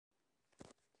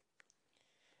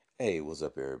Hey, what's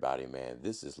up, everybody, man?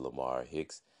 This is Lamar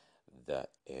Hicks, the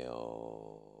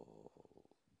L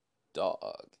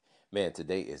Dog. Man,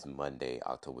 today is Monday,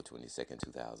 October 22nd,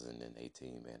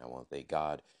 2018. Man, I want to thank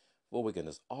God for waking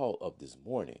us all up this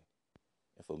morning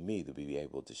and for me to be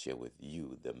able to share with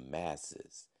you, the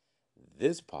masses,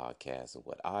 this podcast of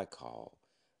what I call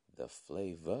the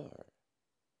flavor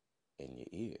in your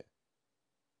ear.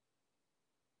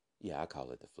 Yeah, I call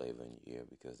it the flavor in your ear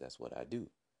because that's what I do.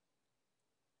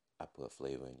 I put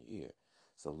flavor in your ear.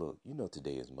 So look,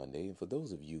 today is Monday, and for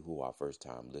those of you who are first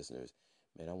time listeners,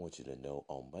 man, I want you to know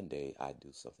on Monday I do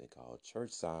something called church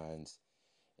signs.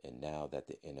 And now that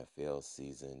the NFL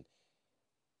season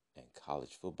and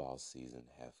college football season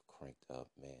have cranked up,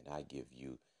 man, I give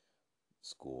you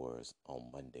scores on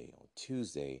Monday. On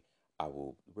Tuesday, I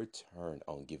will return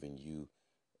on giving you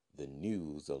the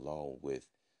news along with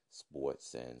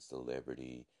sports and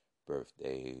celebrity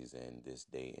birthdays and this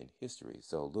day in history.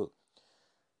 So look,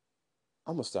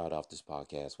 I'm going to start off this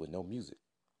podcast with no music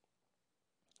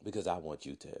because I want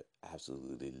you to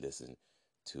absolutely listen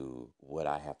to what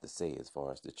I have to say as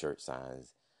far as the church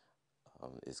signs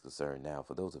is concerned. Now,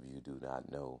 for those of you who do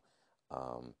not know,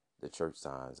 the church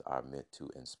signs are meant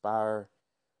to inspire,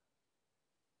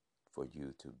 for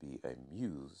you to be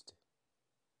amused,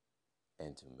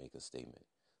 and to make a statement.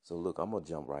 So, look, I'm going to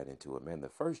jump right into it, man. The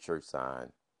first church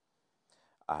sign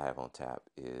I have on tap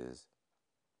is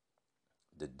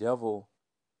the devil.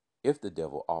 If the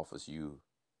devil offers you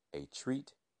a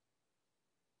treat,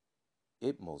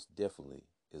 it most definitely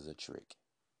is a trick.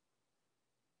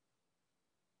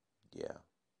 Yeah,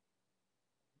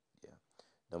 yeah.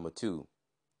 Number two,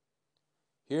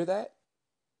 hear that?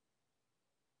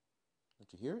 Did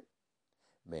you hear it?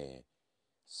 Man,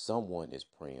 someone is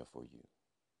praying for you.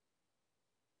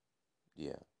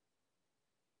 Yeah,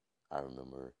 I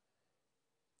remember,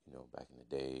 back in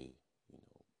the day, you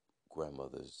know,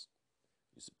 grandmothers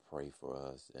used to pray for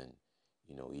us. And,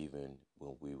 even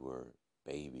when we were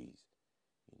babies,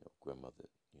 your grandmother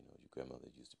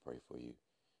used to pray for you,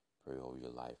 pray over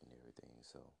your life and everything.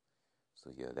 So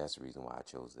yeah, that's the reason why I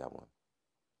chose that one.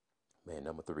 Man,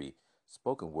 number three,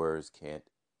 spoken words can't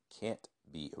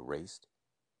be erased.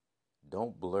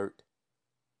 Don't blurt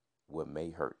what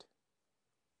may hurt.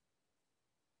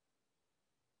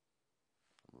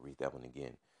 Read that one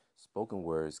again. Spoken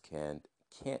words can't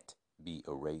be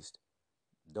erased.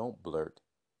 Don't blurt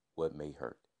what may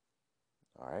hurt.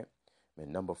 All right.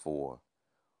 And number four,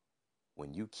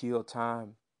 when you kill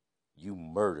time, you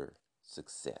murder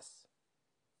success.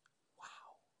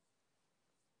 Wow.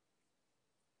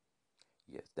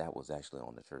 Yes, that was actually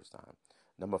on the church time.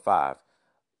 Number five,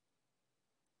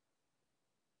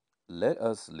 let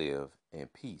us live in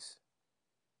peace,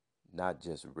 not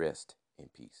just rest in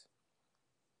peace.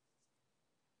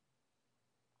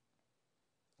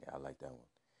 Yeah, I like that one.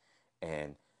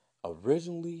 And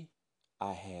originally,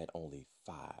 I had only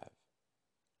five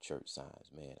church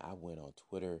signs. Man, I went on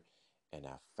Twitter and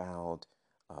I found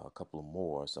a couple of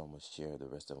more, so I'm going to share the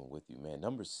rest of them with you. Man,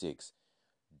 number six,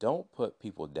 don't put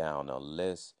people down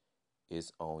unless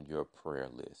it's on your prayer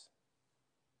list.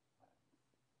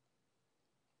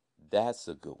 That's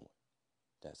a good one.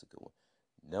 That's a good one.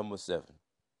 Number seven,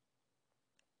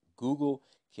 Google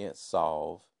can't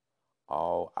solve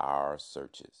all our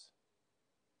searches.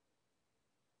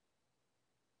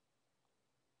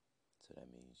 So that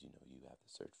means, you have to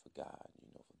search for God,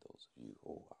 for those of you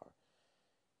who are,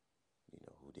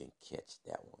 who didn't catch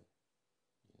that one,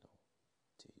 you know,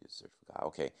 till you search for God.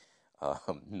 Okay.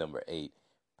 Number eight,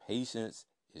 patience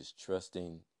is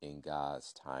trusting in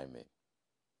God's timing.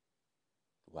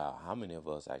 Wow. How many of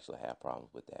us actually have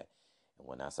problems with that? And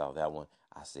when I saw that one,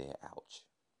 I said, ouch.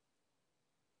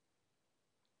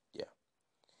 Yeah.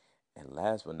 And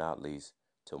last but not least,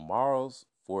 tomorrow's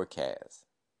forecast.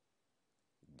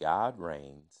 God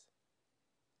reigns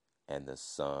and the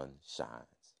sun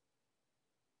shines.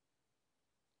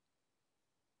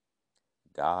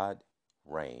 God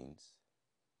reigns,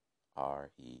 Reigns,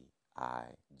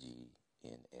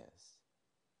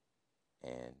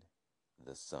 and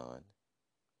the sun,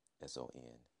 Son,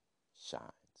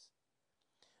 shines.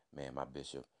 Man, my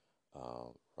bishop,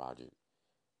 Roger,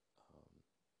 um,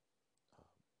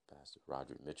 Pastor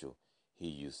Roger Mitchell, he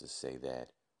used to say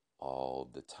that all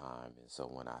the time. And so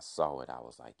when I saw it, I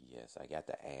was like, yes, I got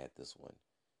to add this one.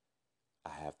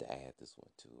 I have to add this one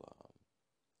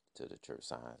to the church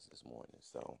signs this morning.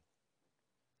 So,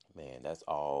 man, that's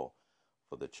all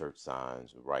for the church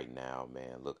signs right now,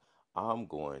 man. Look, I'm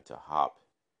going to hop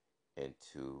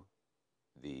into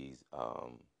these.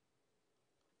 I'm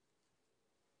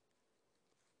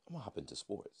gonna hop into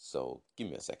sports. So give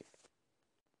me a second.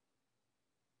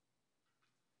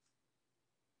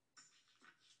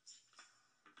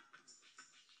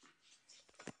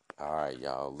 All right,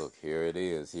 y'all. Look, here it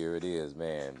is. Here it is,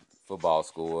 man. Football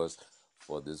scores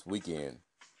for this weekend,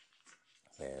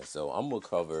 man. So I'm gonna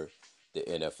cover the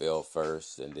NFL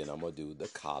first, and then I'm gonna do the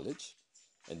college,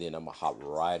 and then I'm gonna hop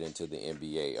right into the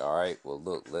NBA. All right. Well,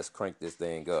 look, let's crank this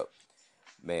thing up,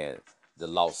 man. The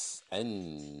Los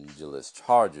Angeles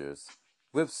Chargers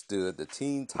withstood the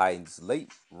Teen Titans'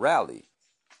 late rally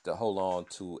to hold on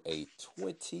to a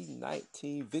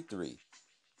 2019 victory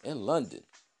in London.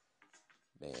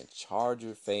 Man,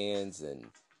 Charger fans and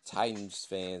Titans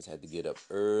fans had to get up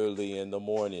early in the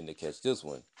morning to catch this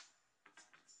one.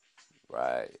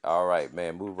 Right. All right,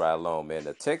 man. Move right along, man.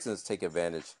 The Texans take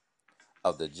advantage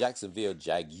of the Jacksonville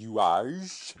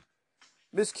Jaguars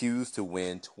miscues to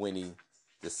win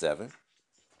 20-7.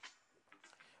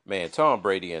 Man, Tom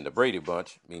Brady and the Brady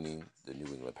Bunch, meaning the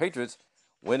New England Patriots,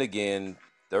 win again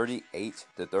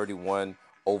 38-31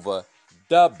 over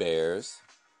the Bears.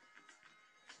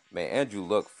 Man, Andrew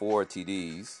Luck, 4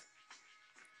 TDs,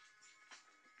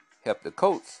 helped the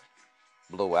Colts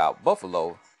blow out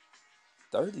Buffalo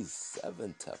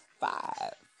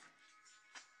 37-5.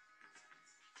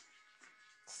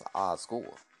 It's an odd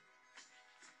score,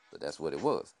 but that's what it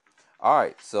was. All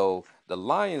right, so the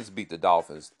Lions beat the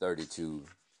Dolphins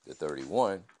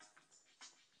 32-31.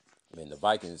 Man, the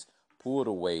Vikings pulled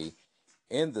away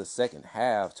in the second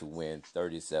half to win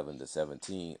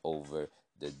 37-17 over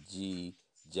the GJETS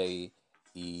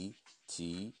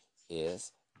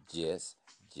Jets.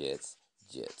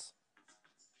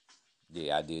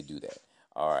 Yeah, I did do that.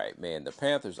 All right, man. The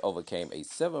Panthers overcame a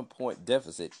 7-point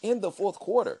deficit in the fourth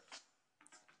quarter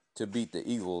to beat the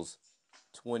Eagles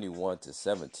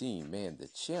 21-17. Man, the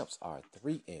champs are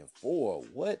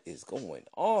 3-4. What is going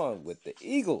on with the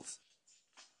Eagles?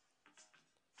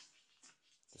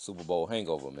 The Super Bowl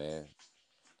hangover, man.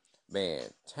 Man,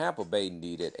 Tampa Bay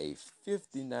needed a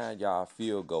 59-yard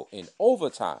field goal in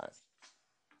overtime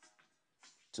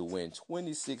to win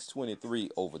 26-23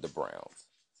 over the Browns.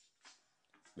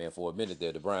 Man, for a minute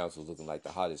there, the Browns was looking like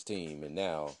the hottest team, and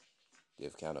now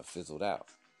they've kind of fizzled out.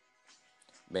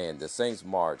 Man, the Saints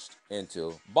marched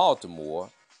into Baltimore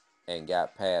and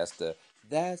got past the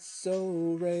That's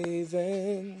So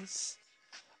Ravens,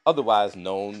 otherwise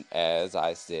known as,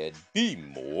 I said, be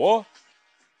more,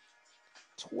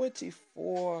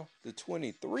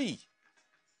 24-23.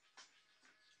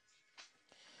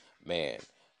 Man,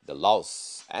 the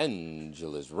Los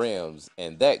Angeles Rams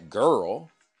and that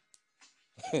girl,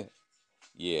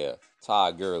 yeah,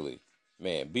 Todd Gurley,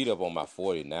 man, beat up on my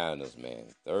 49ers,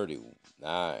 man,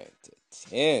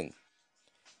 39-10.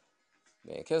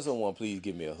 Man, can someone please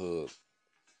give me a hug?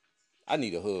 I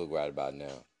need a hug right about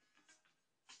now.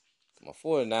 My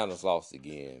 49ers lost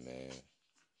again, man.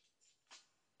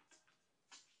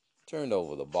 Turned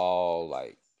over the ball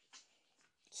like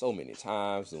so many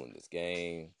times during this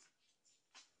game.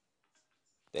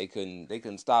 They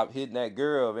couldn't stop hitting that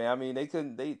girl, man. I mean, they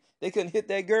couldn't hit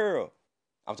that girl.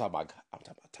 I'm talking about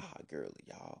Todd Gurley,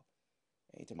 y'all.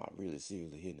 I ain't talking about really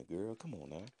seriously hitting a girl. Come on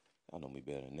now. Y'all know me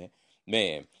better than that.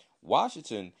 Man,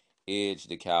 Washington edged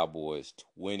the Cowboys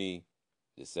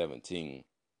 20-17.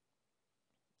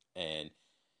 And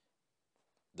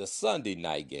the Sunday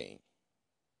night game,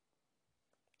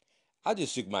 I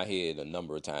just shook my head a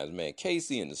number of times, man.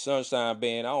 Casey and the Sunshine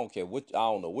Band. I don't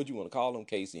know what you want to call them.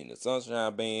 Casey and the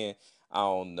Sunshine Band. I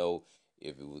don't know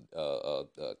if it was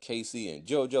Casey and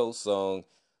JoJo sung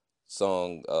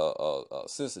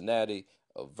Cincinnati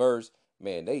a verse.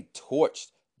 Man, they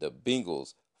torched the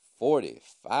Bengals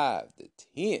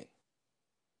 45-10.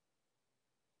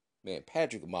 Man,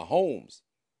 Patrick Mahomes.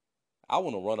 I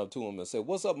want to run up to him and say,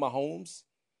 "What's up, Mahomes?"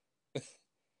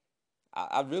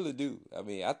 I really do. I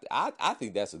mean, I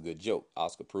think that's a good joke,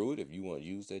 Oscar Pruitt. If you want to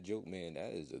use that joke, man,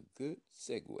 that is a good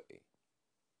segue,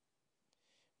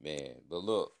 man. But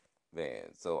look,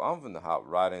 man. So I'm gonna hop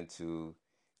right into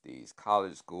these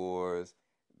college scores,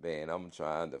 man. I'm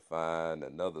trying to find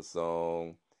another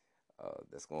song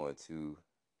that's going to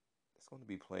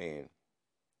be playing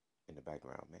in the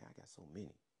background, man. I got so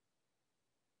many.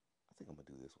 I think I'm gonna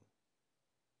do this one.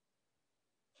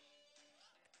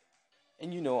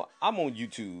 And I'm on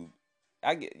YouTube.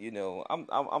 I get,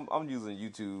 I'm using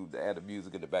YouTube to add the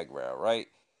music in the background, right?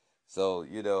 So,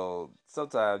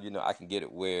 sometimes, I can get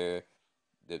it where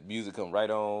the music come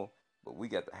right on, but we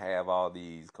got to have all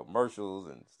these commercials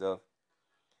and stuff.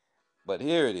 But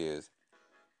here it is.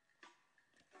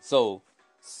 So,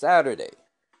 Saturday,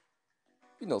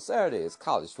 Saturday is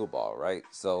college football, right?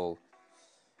 So,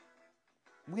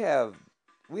 we have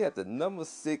the number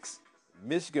 6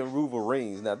 Michigan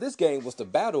Wolverines. Now, this game was the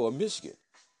Battle of Michigan.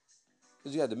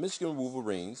 Because you had the Michigan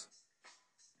Wolverines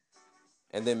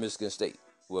and then Michigan State.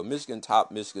 Well, Michigan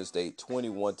topped Michigan State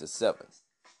 21-7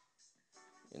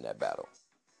 in that battle.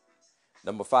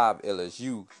 Number 5,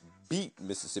 LSU beat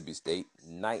Mississippi State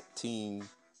 19-3.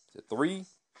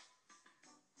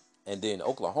 And then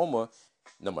Oklahoma,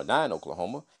 number 9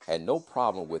 Oklahoma, had no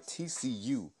problem with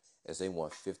TCU as they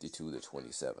won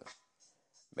 52-27.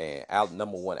 Man,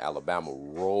 number 1 Alabama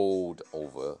rolled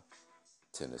over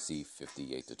Tennessee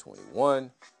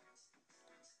 58-21.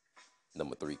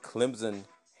 Number 3 Clemson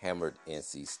hammered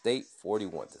NC State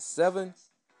 41-7.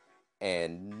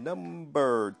 And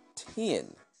number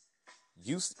 10,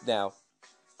 now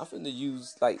I'm finna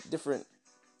use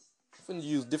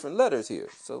different letters here,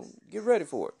 so get ready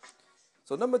for it.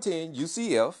 So number 10,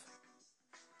 UCF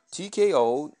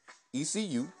TKO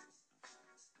ECU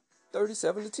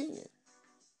 37-10.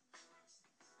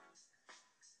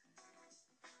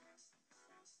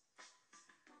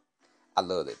 I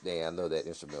love that. Damn, I love that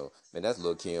instrumental. Man, that's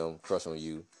Lil Kim, Crush on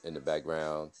You in the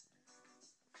background.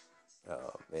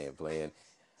 Man, playing.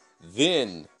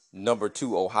 Then number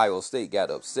 2 Ohio State got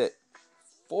upset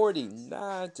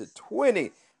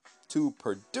 49-20 to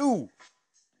Purdue.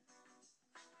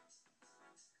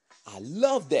 I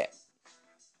love that.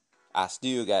 I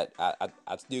still got a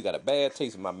bad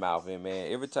taste in my mouth, and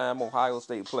man, every time Ohio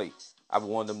State play, I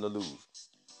want them to lose.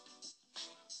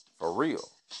 For real.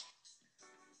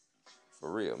 For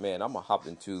real, man. I'm gonna hop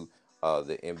into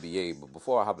the NBA, but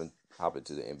before I hop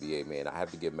into the NBA, man, I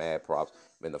have to give mad props.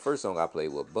 Man, the first song I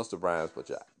played was Busta Rhymes, Put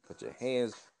Your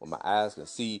Hands Where My Eyes Can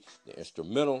See, the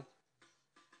instrumental.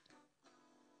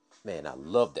 Man, I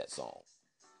love that song.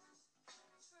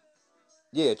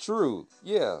 Yeah, true.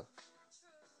 Yeah.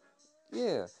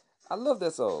 I love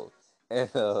that song. And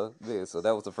man, so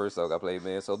that was the first song I played,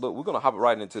 man. So look, we're gonna hop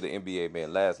right into the NBA,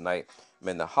 man. Last night,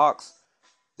 man, the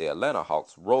Atlanta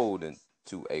Hawks rolled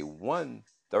into a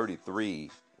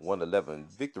 133-111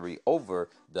 victory over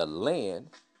the Land.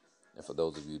 And for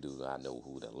those of you who do not know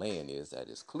who the Land is, that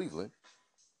is Cleveland.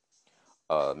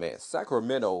 Man,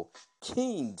 Sacramento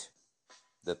kinged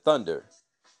the Thunder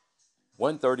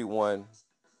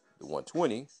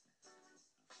 131-120.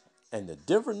 And the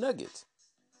Denver Nuggets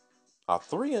are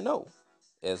 3-0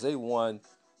 as they won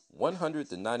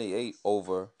 100-98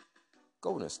 over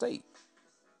Golden State.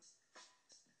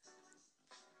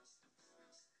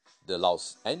 The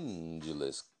Los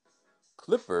Angeles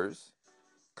Clippers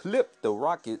clipped the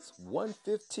Rockets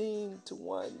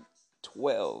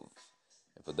 115-112.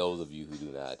 And for those of you who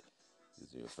do not,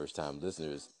 your first time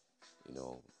listeners, you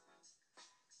know,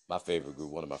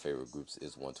 one of my favorite groups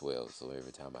is 112. So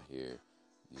every time I hear,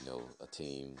 a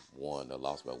team won or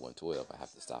lost by 112, I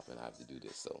have to stop and I have to do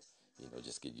this. So,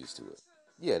 just get used to it.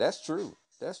 Yeah, that's true.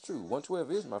 That's true.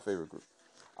 112 is my favorite group.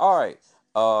 All right.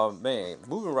 Man,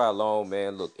 moving right along,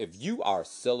 man. Look, if you are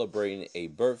celebrating a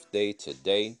birthday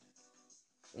today,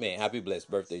 man, happy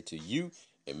blessed birthday to you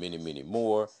and many, many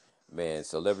more. Man,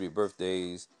 celebrity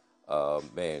birthdays.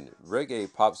 Man,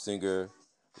 reggae pop singer,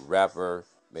 rapper,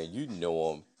 man, you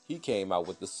know him. He came out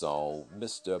with the song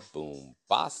Mr.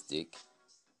 Boombastic.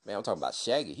 Man, I'm talking about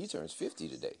Shaggy. He turns 50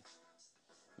 today.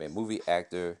 Man, movie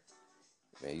actor.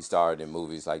 Man, he starred in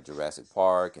movies like Jurassic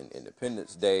Park and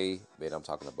Independence Day. Man, I'm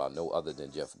talking about no other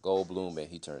than Jeff Goldblum. Man,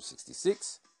 he turned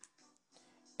 66.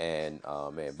 And,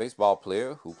 man, baseball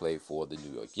player who played for the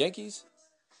New York Yankees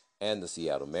and the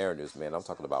Seattle Mariners. Man, I'm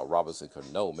talking about Robinson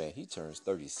Cano. Man, he turns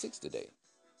 36 today.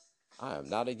 I am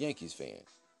not a Yankees fan.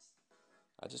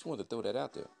 I just wanted to throw that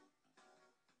out there.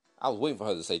 I was waiting for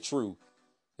her to say true.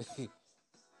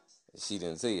 She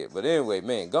didn't say it. But anyway,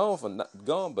 man, gone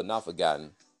but not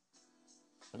forgotten.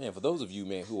 Man, for those of you,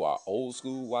 man, who are old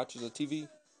school watchers of TV,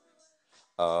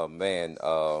 man,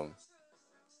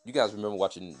 you guys remember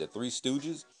watching the Three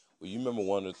Stooges? Well, you remember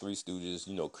one of the Three Stooges,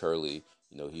 Curly,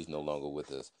 he's no longer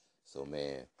with us. So,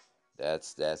 man,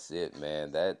 that's it,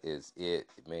 man. That is it,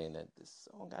 man. This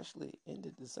song actually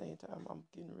ended the same time I'm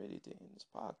getting ready to end this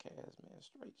podcast, man.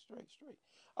 Straight.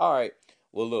 All right.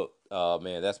 Well, look,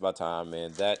 man, that's my time,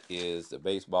 man. That is the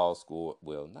baseball score.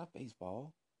 Well, not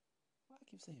baseball. Why I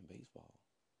keep saying baseball?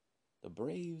 The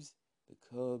Braves, the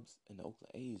Cubs, and the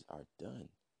Oakland A's are done.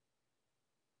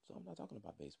 So I'm not talking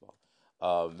about baseball.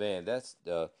 Man, that's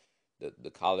the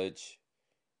college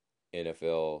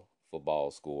NFL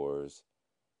football scores.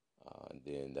 And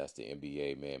then that's the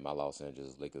NBA, man. My Los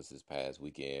Angeles Lakers this past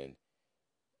weekend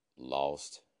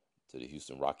lost to the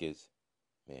Houston Rockets.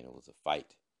 Man, it was a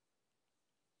fight.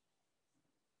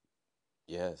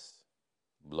 Yes,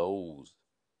 blows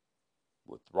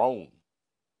were thrown.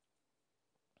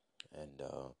 And,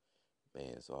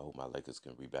 man, so I hope my Lakers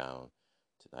can rebound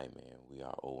tonight, man. We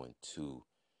are 0-2.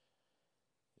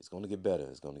 It's going to get better.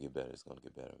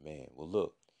 Man, well,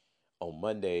 look. On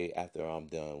Monday, after I'm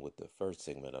done with the first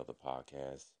segment of the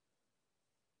podcast,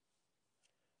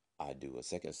 I do a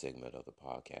second segment of the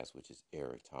podcast, which is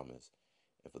Eric Thomas.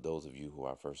 And for those of you who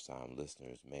are first time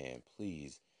listeners, man,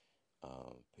 please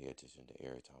pay attention to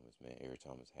Eric Thomas, man. Eric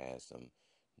Thomas has some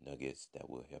nuggets that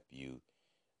will help you.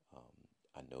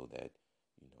 I know that,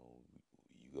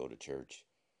 you go to church,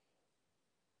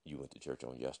 you went to church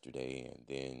on yesterday, and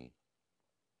then,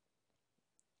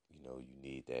 you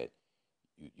need that.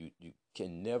 You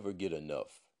can never get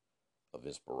enough of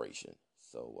inspiration.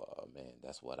 So, man,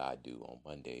 that's what I do on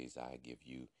Mondays. I give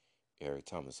you Eric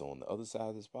Thomas. On the other side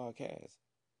of this podcast,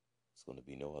 it's going to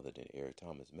be no other than Eric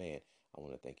Thomas. Man, I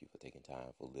want to thank you for taking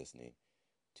time for listening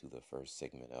to the first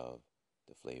segment of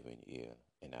The Flavor in Your Ear,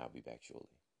 and I'll be back shortly.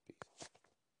 Peace.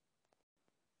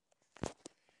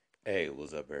 Hey,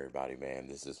 what's up, everybody, man?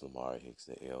 This is Lamar Hicks,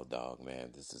 the L Dog,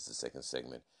 man. This is the second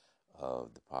segment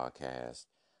of the podcast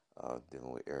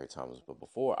dealing with Eric Thomas. But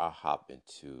before I hop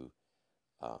into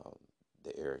um,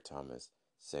 the Eric Thomas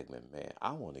segment, man,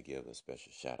 I want to give a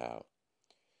special shout out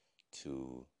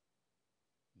to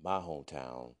my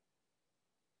hometown,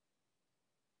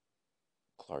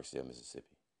 Clarksdale,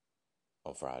 Mississippi,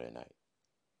 on Friday night.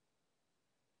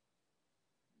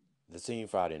 The scene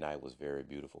Friday night was very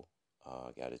beautiful.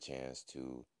 Got a chance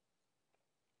to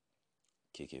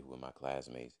kick it with my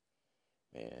classmates,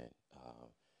 man.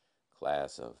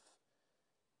 Class of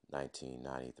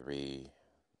 1993.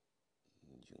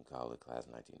 You can call it class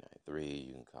of 1993.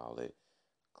 You can call it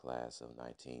class of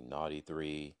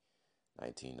 1993,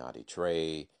 1990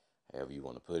 Trey, however you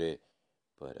want to put it.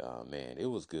 But man, it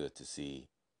was good to see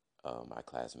my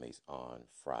classmates on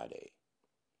Friday,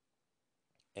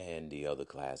 and the other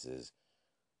classes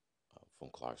from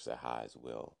Clarksdale High as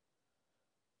well.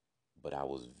 But I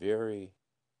was very,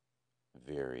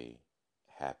 very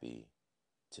happy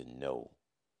to know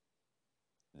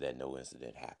that no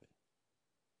incident happened,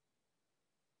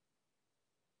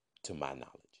 to my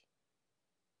knowledge,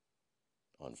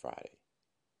 on Friday.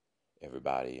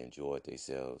 Everybody enjoyed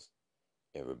themselves.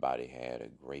 Everybody had a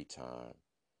great time.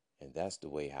 And that's the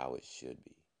way how it should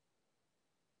be.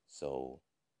 So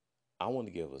I want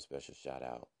to give a special shout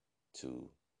out to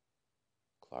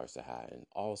Clarksdale High. And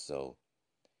also,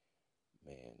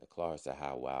 man, the Clarksdale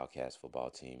High Wildcats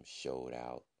football team showed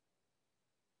out,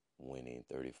 winning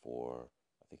 34,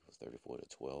 I think it was 34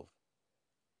 to 12.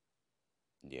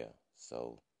 Yeah,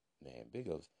 so, man, big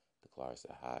ups to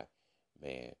Clarksdale High.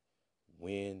 Man,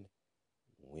 win,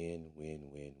 win,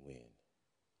 win, win, win.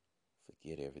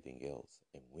 Forget everything else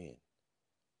and win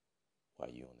while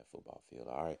you're on the football field.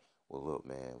 All right. Well, look,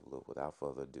 man, without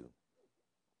further ado,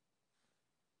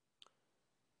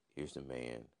 here's the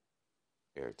man,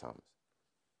 Eric Thomas.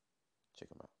 Check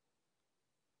him out.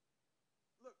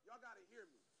 Look, y'all got to hear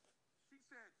me. She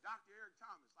said Dr. Eric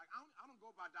Thomas. Like, I don't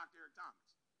go by Dr. Eric Thomas.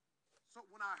 So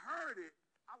when I heard it,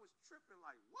 I was tripping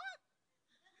like, what?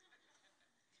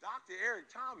 Dr. Eric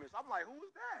Thomas. I'm like, who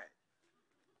is that?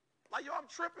 Like, yo, I'm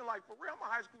tripping like, for real, I'm a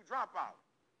high school dropout.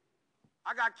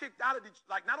 I got kicked out of Detroit.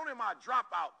 Like, not only am I a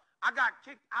dropout, I got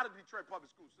kicked out of the Detroit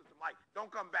public school system. Like, don't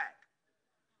come back.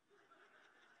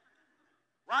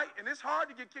 Right? And it's hard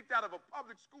to get kicked out of a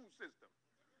public school system.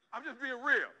 I'm just being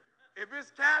real. If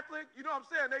it's Catholic, you know what I'm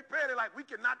saying? They pay, they're like, we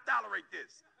cannot tolerate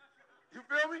this. You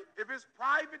feel me? If it's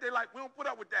private, they're like, we don't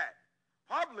put up with that.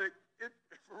 Public,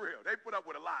 for real, they put up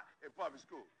with a lot in public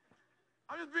school.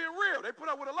 I'm just being real. They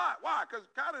put up with a lot. Why? Because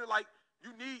kind of like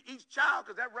you need each child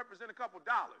because that represents a couple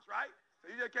dollars, right? So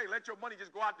you just can't let your money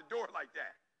just go out the door like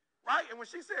that, right? And when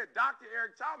she said Dr.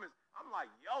 Eric Thomas, I'm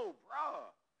like, yo,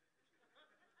 bruh.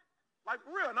 Like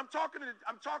for real. And I'm talking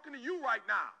to you right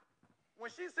now. When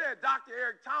she said Dr.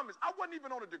 Eric Thomas, I wasn't even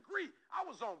on a degree. I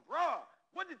was on, bruh,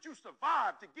 what did you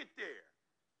survive to get there?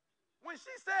 When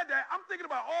she said that, I'm thinking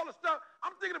about all the stuff.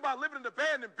 I'm thinking about living in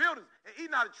abandoned buildings and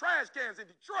eating out of trash cans in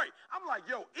Detroit. I'm like,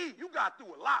 yo, E, you got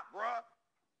through a lot, bruh.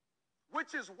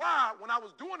 Which is why when I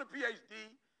was doing a PhD,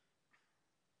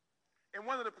 and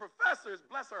one of the professors,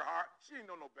 bless her heart, she didn't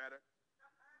know no better.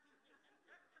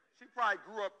 She probably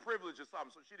grew up privileged or something,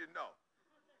 so she didn't know.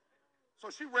 So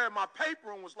she read my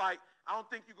paper and was like, I don't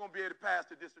think you're going to be able to pass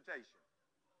the dissertation.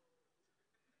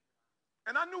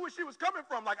 And I knew where she was coming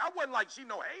from. Like, I wasn't like she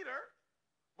no hater.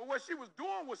 But what she was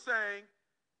doing was saying,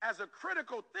 as a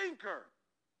critical thinker,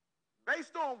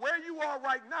 based on where you are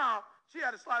right now, she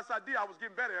had a slight idea I was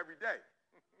getting better every day.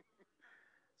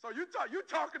 So you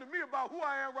talking to me about who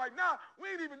I am right now. We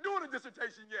ain't even doing a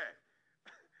dissertation yet.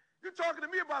 You're talking to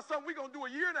me about something we're going to do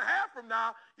a year and a half from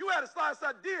now. You had a slight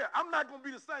idea. I'm not going to be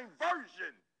the same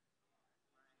version.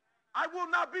 I will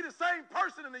not be the same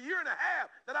person in a year and a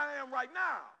half that I am right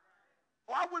now.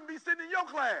 Or I wouldn't be sitting in your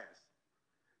class.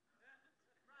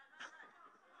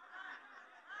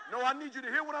 No, I need you to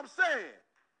hear what I'm saying.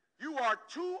 You are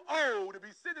too old to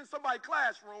be sitting in somebody's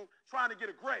classroom trying to get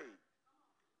a grade.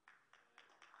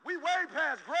 We way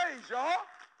past grades, y'all.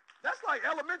 That's like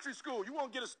elementary school. You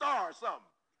won't get a star or something.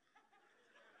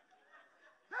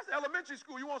 That's elementary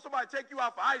school. You want somebody to take you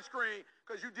out for ice cream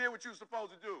because you did what you were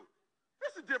supposed to do.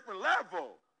 It's a different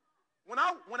level.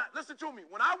 Listen to me.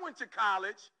 When I went to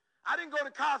college, I didn't go to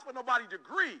college for nobody's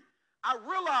degree. I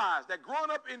realized that growing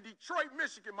up in Detroit,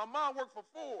 Michigan, my mom worked for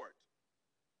Ford.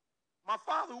 My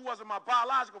father, who wasn't my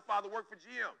biological father, worked for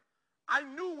GM. I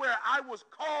knew where I was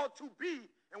called to be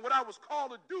and what I was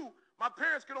called to do. My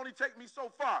parents could only take me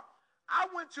so far. I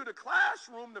went to the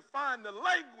classroom to find the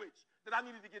language that I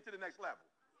needed to get to the next level.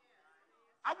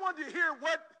 I wanted to hear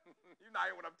what, you're not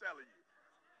hearing what I'm telling you.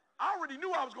 I already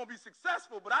knew I was going to be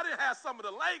successful, but I didn't have some of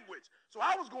the language. So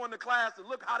I was going to class to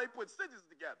look how they put sentences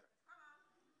together.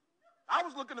 I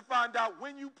was looking to find out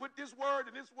when you put this word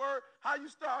and this word, how you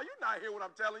start. You're not hearing what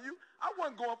I'm telling you. I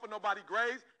wasn't going for nobody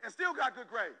grades and still got good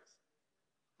grades.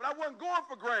 But I wasn't going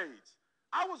for grades.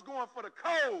 I was going for the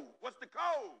code. What's the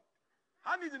code?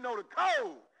 I need to know the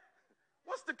code.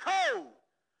 What's the code?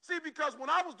 See, because when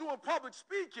I was doing public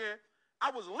speaking,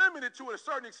 I was limited to it a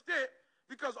certain extent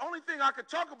because the only thing I could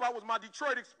talk about was my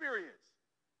Detroit experience.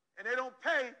 And they don't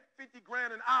pay 50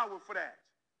 grand an hour for that.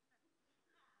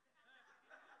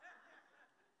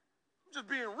 I'm just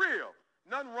being real.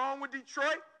 Nothing wrong with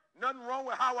Detroit, nothing wrong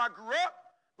with how I grew up,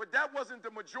 but that wasn't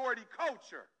the majority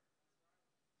culture.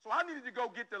 So I needed to go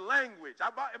get the language.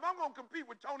 If I'm going to compete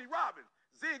with Tony Robbins,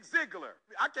 Zig Ziglar,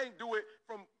 I can't do it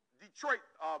from Detroit,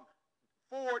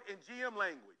 Ford and GM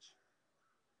language.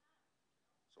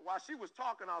 So while she was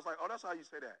talking, I was like, oh, that's how you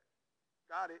say that.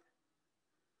 Got it.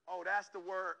 Oh, that's the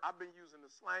word I've been using, the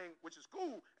slang, which is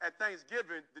cool at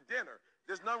Thanksgiving, the dinner.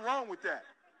 There's nothing wrong with that.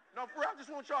 No, for real, I just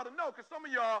want y'all to know, because some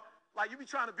of y'all, like, you be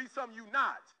trying to be something you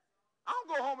not. I don't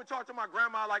go home and talk to my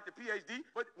grandma like the PhD,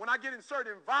 but when I get in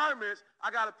certain environments,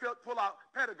 I got to pull out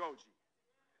pedagogy.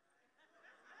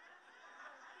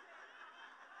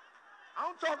 I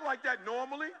don't talk like that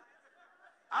normally.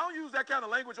 I don't use that kind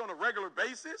of language on a regular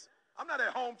basis. I'm not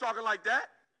at home talking like that.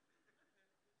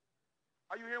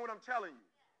 Are you hearing what I'm telling you?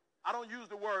 I don't use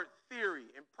the word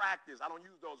theory and practice. I don't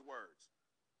use those words.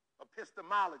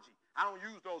 Epistemology. I don't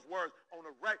use those words on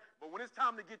a regular. But when it's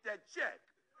time to get that check,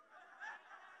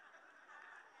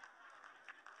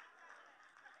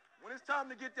 when it's time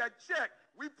to get that check,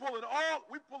 we pulling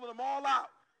them all out.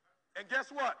 And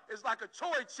guess what? It's like a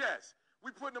toy chest.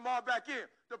 We putting them all back in.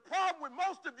 The problem with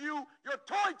most of you, your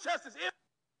toy chest is in.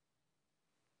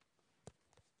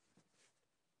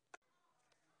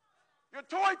 Your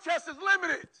toy chest is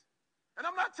limited. And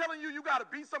I'm not telling you got to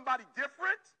be somebody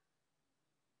different.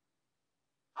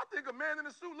 I think a man in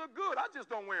a suit look good. I just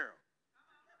don't wear them.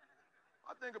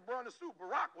 I think a bro in a suit,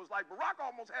 Barack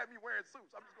almost had me wearing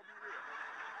suits. I'm just going to be real.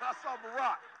 When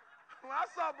I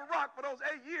saw Barack for those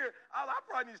 8 years, I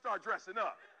probably need to start dressing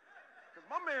up. Because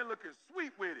my man looking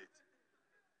sweet with it.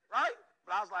 Right?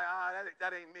 But I was like,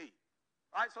 that ain't me.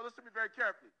 All right, so listen to me very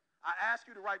carefully. I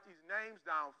ask you to write these names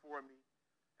down for me.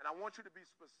 And I want you to be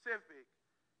specific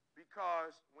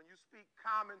because when you speak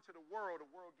common to the world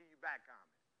give you back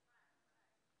common.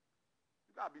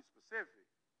 You got to be specific.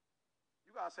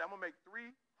 You got to say, I'm going to make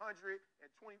 $325,482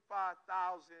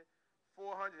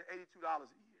 a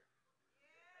year.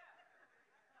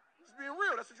 Just being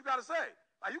real. That's what you got to say.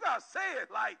 Like, you got to say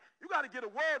it. Like, you got to get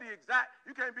a word the exact.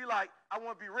 You can't be like, I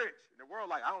want to be rich. And the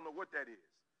world like, I don't know what that is.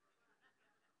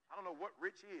 I don't know what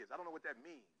rich is. I don't know what that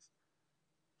means.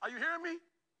 Are you hearing me?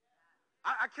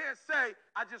 I can't say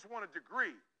I just want a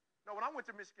degree. No, when I went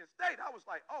to Michigan State, I was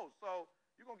like, oh, so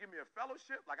you're going to give me a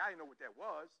fellowship? Like, I didn't know what that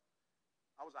was.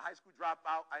 I was a high school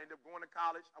dropout. I ended up going to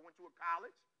college. I went to a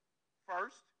college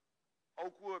first,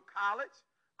 Oakwood College.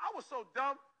 I was so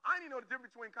dumb, I didn't even know the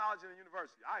difference between college and a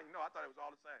university. I didn't know. I thought it was all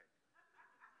the same.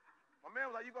 My man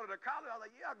was like, you go to the college? I was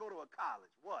like, yeah, I go to a college.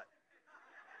 What?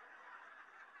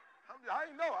 I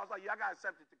didn't know. I was like, yeah, I got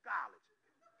accepted to college.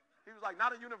 He was like,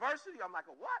 not a university? I'm like,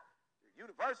 a what?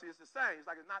 University is the same. He's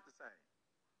like, it's not the same.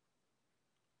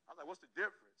 I was like, what's the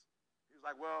difference? He was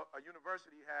like, well, a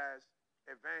university has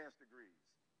advanced degrees.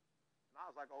 And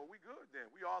I was like, oh, we good then.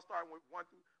 We all starting with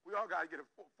we all got to get a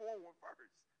 4-1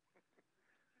 first.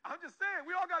 I'm just saying,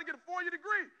 we all got to get a 4-year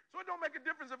degree. So it don't make a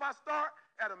difference if I start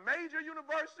at a major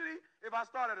university, if I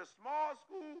start at a small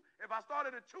school, if I start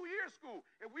at a 2-year school.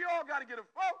 If we all got to get a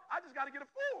 4, I just got to get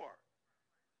a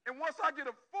 4. And once I get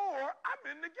a 4, I'm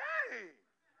in the game.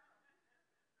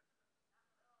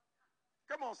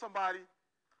 Come on, somebody.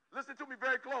 Listen to me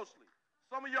very closely.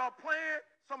 Some of y'all playing,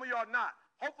 some of y'all not.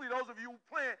 Hopefully those of you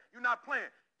playing, you're not playing.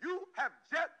 You have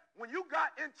when you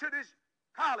got into this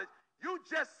college, you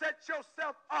just set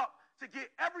yourself up to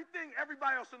get everything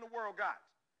everybody else in the world got.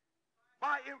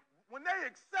 When they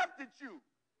accepted you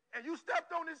and you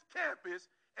stepped on this campus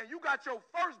and you got your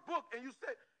first book and you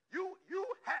said, you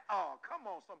had, oh, come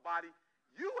on, somebody.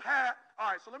 You had,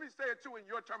 all right, so let me say it too in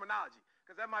your terminology,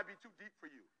 because that might be too deep for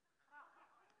you.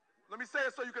 Let me say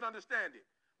it so you can understand it.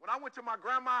 When I went to my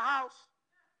grandma's house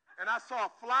and I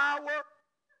saw flour,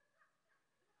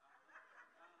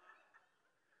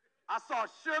 I saw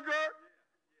sugar,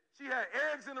 she had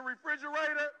eggs in the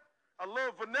refrigerator, a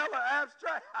little vanilla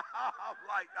abstract.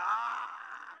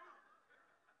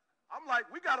 I'm like,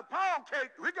 we got a pound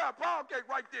cake. We got a pound cake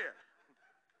right there.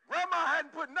 Grandma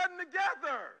hadn't put nothing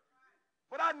together.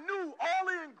 But I knew all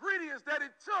the ingredients that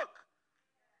it took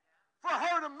for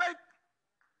her to make.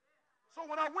 So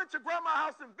when I went to grandma's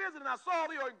house and visited and I saw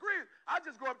all the ingredients, I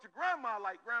just go up to grandma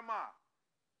like, Grandma,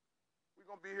 we're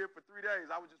going to be here for 3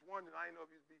 days. I was just wondering, I didn't know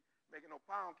if you'd be making no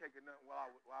pound cake or nothing while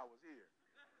I was here.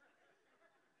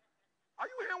 Are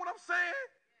you hearing what I'm saying?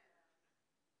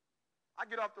 I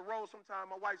get off the road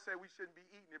sometime. My wife said we shouldn't be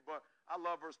eating it, but I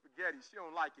love her spaghetti. She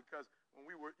don't like it because when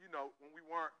we were, when we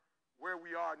weren't where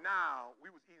we are now, we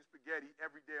was eating spaghetti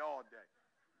every day, all day.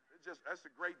 That's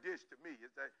a great dish to me.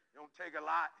 It's that you don't take a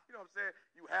lot. You know what I'm saying?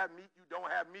 You have meat, you don't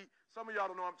have meat. Some of y'all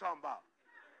don't know what I'm talking about.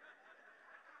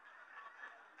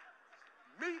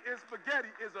 Meat and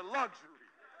spaghetti is a luxury.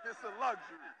 It's a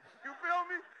luxury. You feel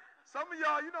me? Some of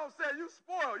y'all, you know what I'm saying, you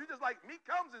spoiled. You just like, meat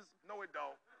comes in, no it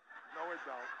don't. No it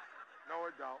don't. No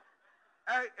it don't.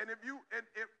 Hey, and if you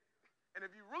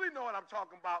really know what I'm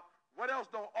talking about, what else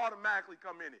don't automatically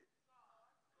come in it?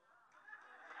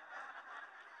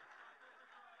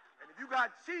 And if you got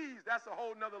cheese, that's a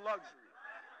whole nother luxury.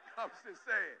 I'm just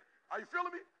saying. Are you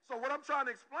feeling me? So what I'm trying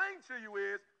to explain to you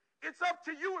is, it's up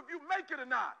to you if you make it or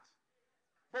not.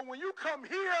 But when you come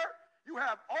here, you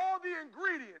have all the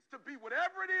ingredients to be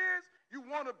whatever it is you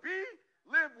want to be,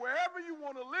 live wherever you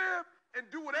want to live, and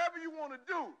do whatever you want to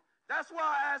do. That's why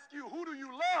I ask you, who do you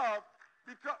love?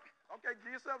 Because, okay,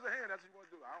 give yourselves a hand. That's what you want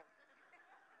to do.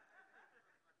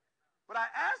 But I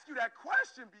ask you that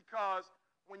question because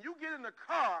when you get in the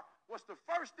car, what's the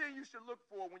first thing you should look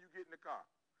for when you get in the car?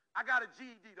 I got a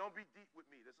GED. Don't be deep with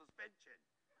me. The suspension.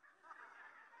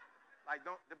 Like,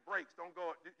 the brakes. Don't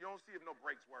go. You don't see if no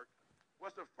brakes work.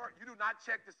 What's the first? You do not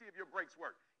check to see if your brakes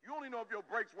work. You only know if your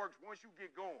brakes works once you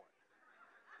get going.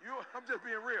 I'm just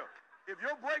being real. If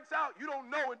your brakes out, you don't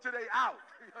know until they out.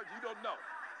 You don't know.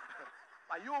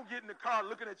 Like, you don't get in the car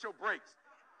looking at your brakes.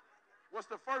 What's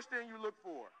the first thing you look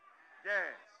for?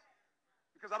 Gas.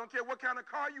 Because I don't care what kind of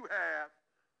car you have,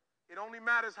 it only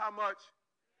matters how much.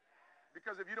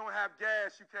 Because if you don't have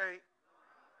gas, you can't.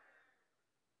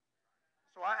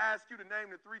 So I ask you to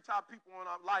name the 3 top people in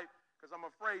our life because I'm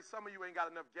afraid some of you ain't got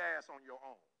enough gas on your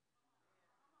own.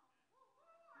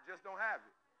 You just don't have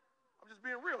it. I'm just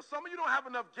being real. Some of you don't have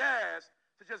enough gas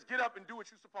to just get up and do what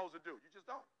you're supposed to do. You just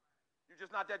don't. You're just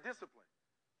not that disciplined.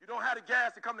 You don't have the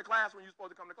gas to come to class when you're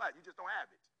supposed to come to class. You just don't have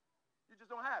it. You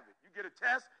just don't have it. You get a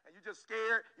test and you're just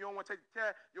scared. You don't want to take the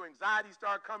test. Your anxiety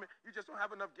start coming. You just don't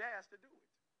have enough gas to do it.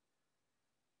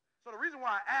 So the reason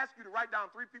why I ask you to write down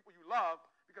 3 people you love,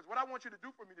 because what I want you to do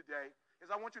for me today is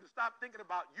I want you to stop thinking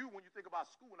about you when you think about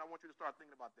school, and I want you to start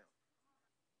thinking about them.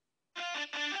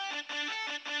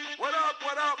 What up,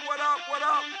 what up, what up, what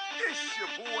up? It's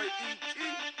your boy E.T.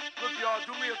 Look, y'all,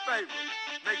 do me a favor.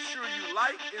 Make sure you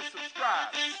like and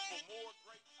subscribe for more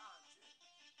great content.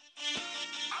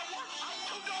 I work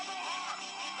so double hard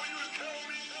for you to tell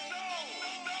me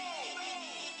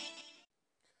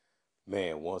no.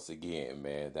 Man, once again,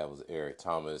 man, that was Eric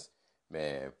Thomas,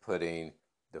 man, putting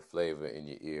the flavor in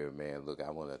your ear, man. Look,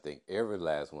 I want to thank every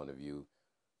last one of you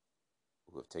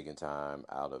who have taken time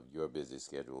out of your busy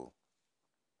schedule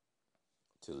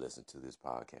to listen to this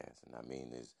podcast. And I mean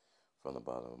this from the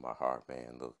bottom of my heart,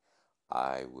 man. Look,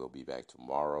 I will be back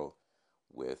tomorrow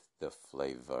with the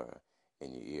flavor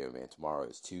in your ear, man. Tomorrow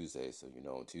is Tuesday, so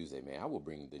on Tuesday, man, I will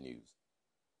bring the news.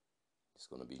 It's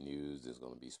going to be news, there's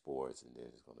going to be sports, and then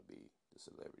it's going to be the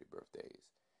celebrity birthdays.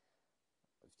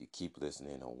 If you keep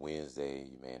listening on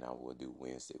Wednesday, man, I will do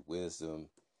Wednesday Wisdom.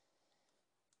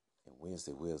 And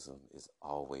Wednesday Wisdom is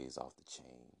always off the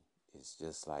chain. It's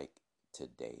just like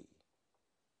today.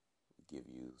 We give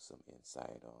you some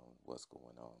insight on what's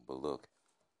going on. But look,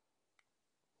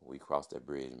 when we cross that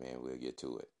bridge, man, we'll get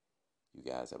to it. You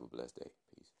guys have a blessed day.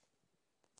 Peace.